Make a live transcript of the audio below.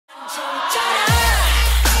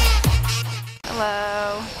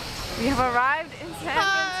have arrived in San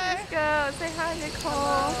Francisco. Say hi,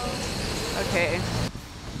 Nicole. Okay.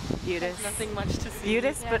 Beautiful. Nothing much to see.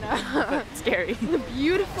 Beautiful, but scary. The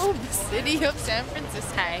beautiful city of San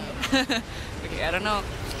Francisco. Hi. Okay, I don't know.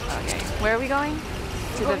 Okay. Where are we going?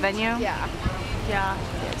 To the venue? Yeah. Yeah.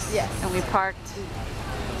 Yes. Yes. And we parked.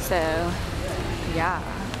 So, yeah.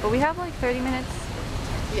 But we have like 30 minutes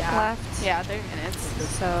left. Yeah, 30 minutes.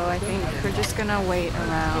 So I think we're just gonna wait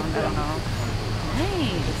around. I don't know.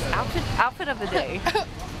 Nice. Outfit of the day.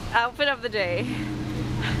 Outfit of the day.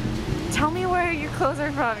 Tell me where your clothes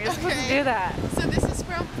are from. You're supposed to do that. So this is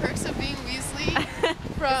from Perks of Being Weasley. This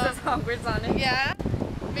is Hogwarts on it. Yeah.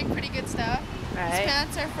 Make pretty good stuff. Right. These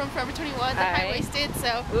pants are from Forever 21. They're high-waisted,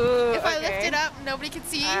 so Ooh, if I lift it up, nobody can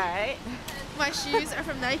see. Alright. My shoes are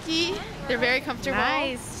from Nike. They're very comfortable.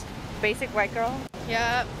 Nice. Basic white girl.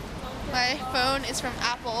 Yep. My phone is from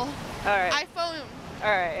Apple. Alright. iPhone.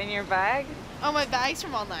 Alright, and your bag? Oh, my bag's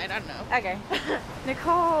from online. I don't know. Okay.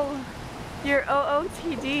 Nicole, your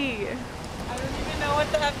OOTD. I don't even know what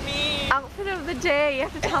that means. Outfit of the day. You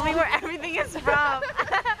have to tell me where everything is from.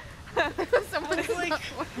 Someone's like,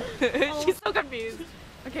 she's so confused.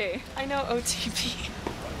 Okay. I know OTP.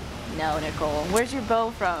 No, Nicole. Where's your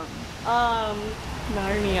bow from?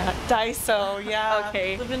 Narnia. Daiso, yeah.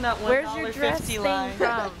 Okay. Live in that $1.50 Where's your dress thing line.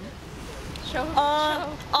 from? Show.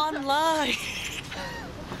 Online.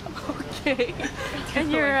 Okay.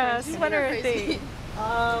 And your sweater thing?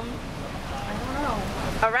 I don't know.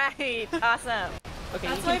 Alright. Awesome. Okay,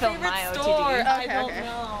 That's you my can film favorite my store. OTD. I don't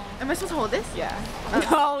know. Am I supposed to hold this? Yeah.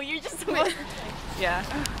 No, you're just supposed Yeah.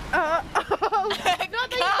 No,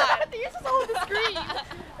 you're supposed to hold the screen.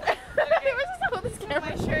 We're supposed to hold this camera.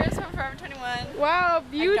 My shirt is from Forever 21. Wow,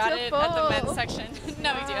 beautiful. I got it at the men's section.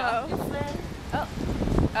 No big deal. Oh,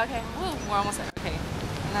 okay. Woo, we're almost there. Okay.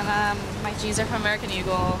 And then my jeans are from American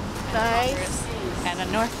Eagle. Nice. And a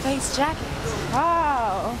North Face jacket.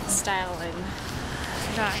 Wow. Styling.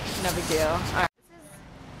 Nice. No big deal. Alright.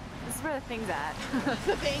 This is where the thing's at.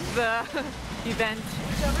 The thing? The event,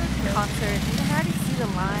 concert. You can already see the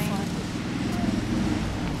line.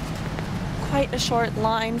 Quite a short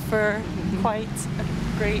line for quite a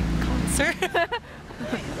great concert.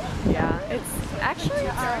 Yeah, it's actually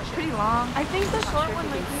pretty long. I think the short one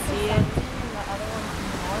might be see it.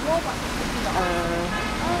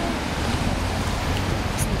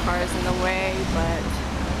 Some cars in the way, but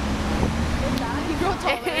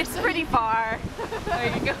it's pretty far.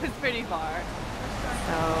 It goes pretty far.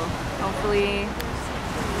 So hopefully,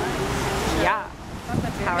 yeah.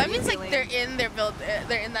 How that are means you like feeling?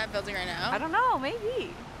 they're in that building right now. I don't know,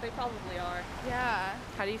 maybe. They probably are. Yeah.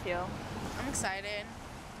 How do you feel? I'm excited.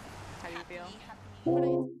 How do you feel?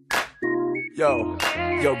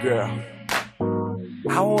 Yo, girl.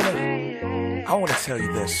 I wanna tell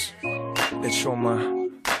you this. That you're my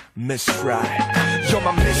Miss Ride. You're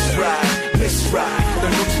my Miss Ride, Miss Ride.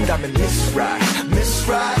 널 놓친다면 Miss Ride, Miss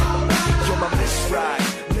Ride. You're my Miss Ride,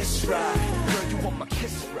 Miss Ride. Girl, you want my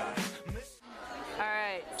kiss ride.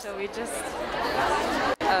 Alright, so we just,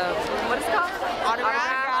 what is it called?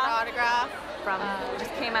 Autograph. From,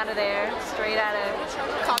 just came out of there, straight out of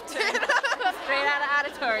Compton. straight out of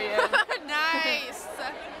auditorium. Nice.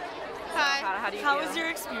 Hi. How do you How feel? was your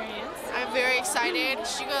experience? I'm very excited.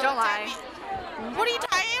 Shugo Don't looked lie. at me. What are you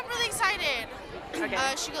I am really excited. Okay.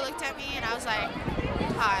 Shugo looked at me and I was like,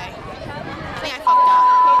 hi. I think I fucked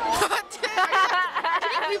up.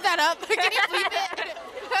 Can you bleep that up? Can you bleep it?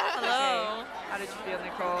 Hello. Okay. How did you feel,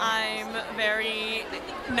 Nicole? I'm very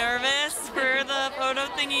nervous for the photo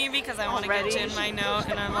thingy because I want to get Jin my note,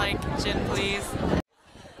 and I'm like, Jin, please.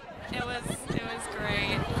 It was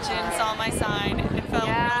great. Jin saw my sign. It felt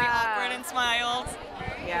really awkward and smiled.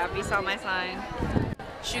 Yeah, we saw my sign.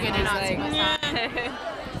 Shugo did not see my sign.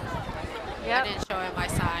 Yep. I didn't show him my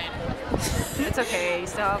sign. It's okay, you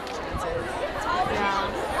still have chances. Yeah.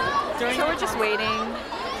 So we're just waiting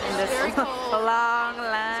in this Very cold. long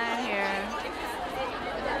line here.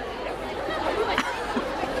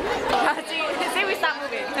 See, we stopped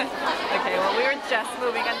moving. Okay, well we were just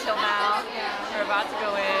moving until now. We're about to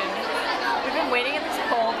go in. We've been waiting in this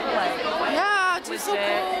cold for like, Yeah, it's just so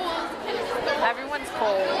legit. cold. Everyone's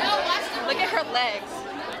cold. Look at her legs.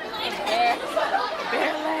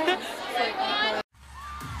 Bare legs.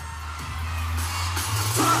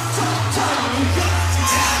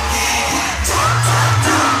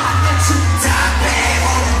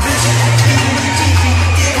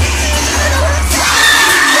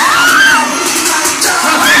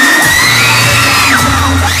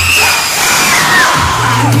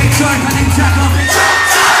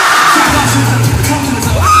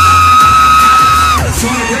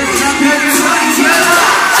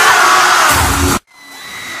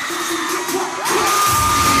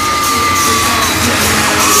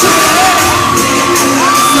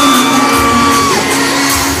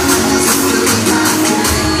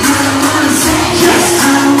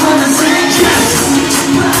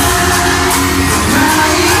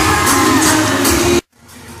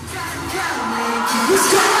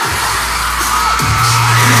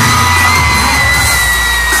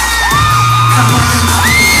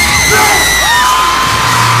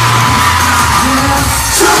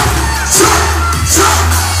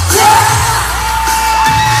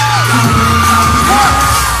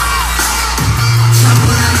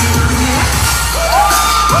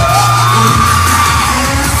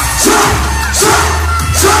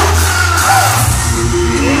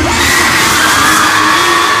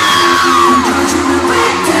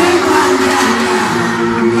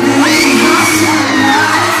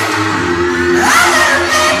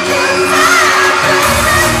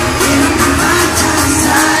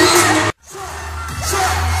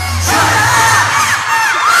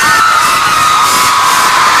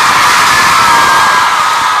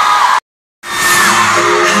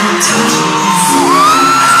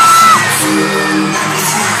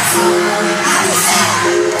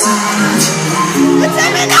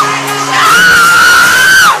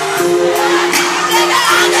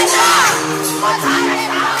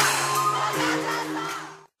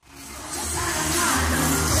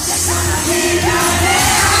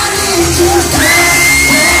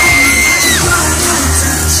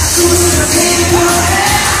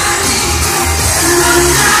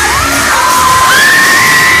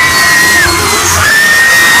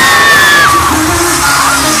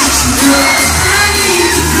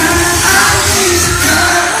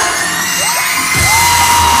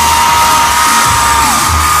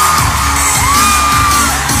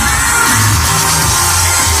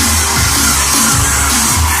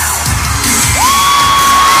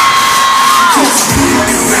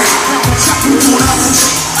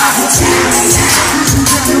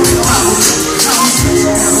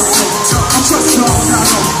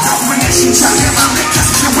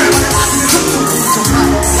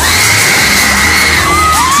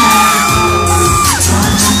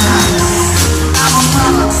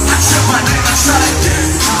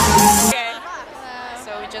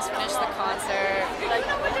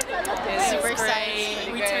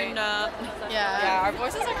 Our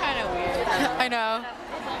voices are kind of weird. I know.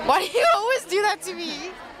 Why do you always do that to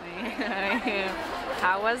me?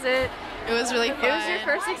 How was it? It was really fun. It was your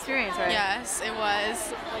first experience, right? Yes, it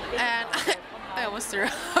was. And I almost threw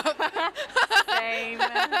up. Same.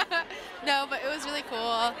 No, but it was really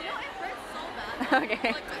cool.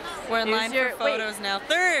 Okay. We're in line for photos now.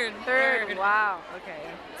 Third. Wow. Okay.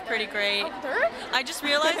 It's pretty great. Third? I just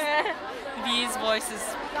realized V's voice is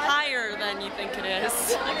higher than you think it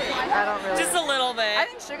is. I don't really. Just a little bit. I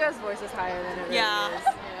think Suga's voice is higher than it really Yeah. is.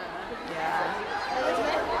 Yeah.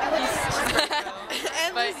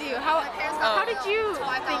 And Lizzie, how did you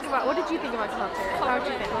think about? What did you think about the concert? How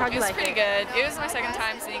did you think? How did you like it? It was pretty good. It was my second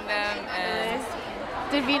time seeing them, and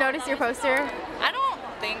Did V notice your poster? I don't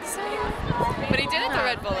think so. But he did at the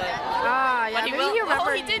Red Bullet. Ah, yeah. But Maybe he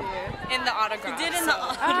remembered he did you. in the autograph. He did in the so.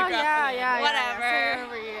 autograph. Oh yeah. Whatever. I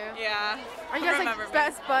remember you. Yeah. Are you guys Remember like me.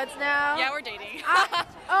 best buds now? Yeah, we're dating.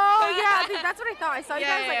 Oh yeah, that's what I thought. I saw you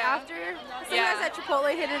guys like Yeah. after. I saw you Yeah. guys at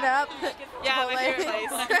Chipotle hit it up. Yeah, my Chipotle. favorite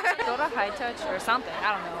place. Go to High Touch or something.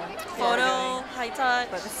 I don't know. Photo, high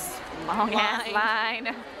touch. But this long ass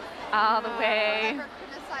line all the way.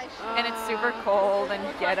 And it's super cold and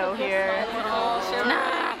ghetto here.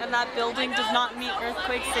 And that building does not meet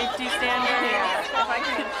earthquake safety standards.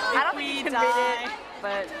 I don't think you can read it,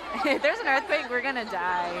 but if there's an earthquake, we're gonna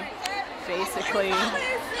die, basically.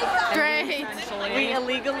 Great. We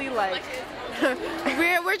illegally like.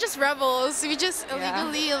 We're just rebels. We just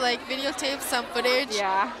illegally like videotape some footage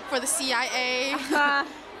for the CIA.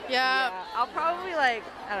 Yeah. I'll probably like,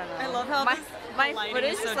 I don't know. I love how my lighting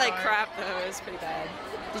footage is so is like dark. crap though. It was pretty bad.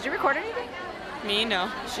 Did you record anything? Me, no.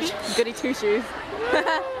 Goody two shoes.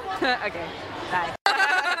 Okay. Bye.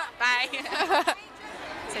 Bye.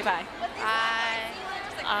 Say bye. Bye.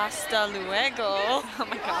 Hasta luego. Oh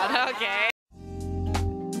my god. Okay.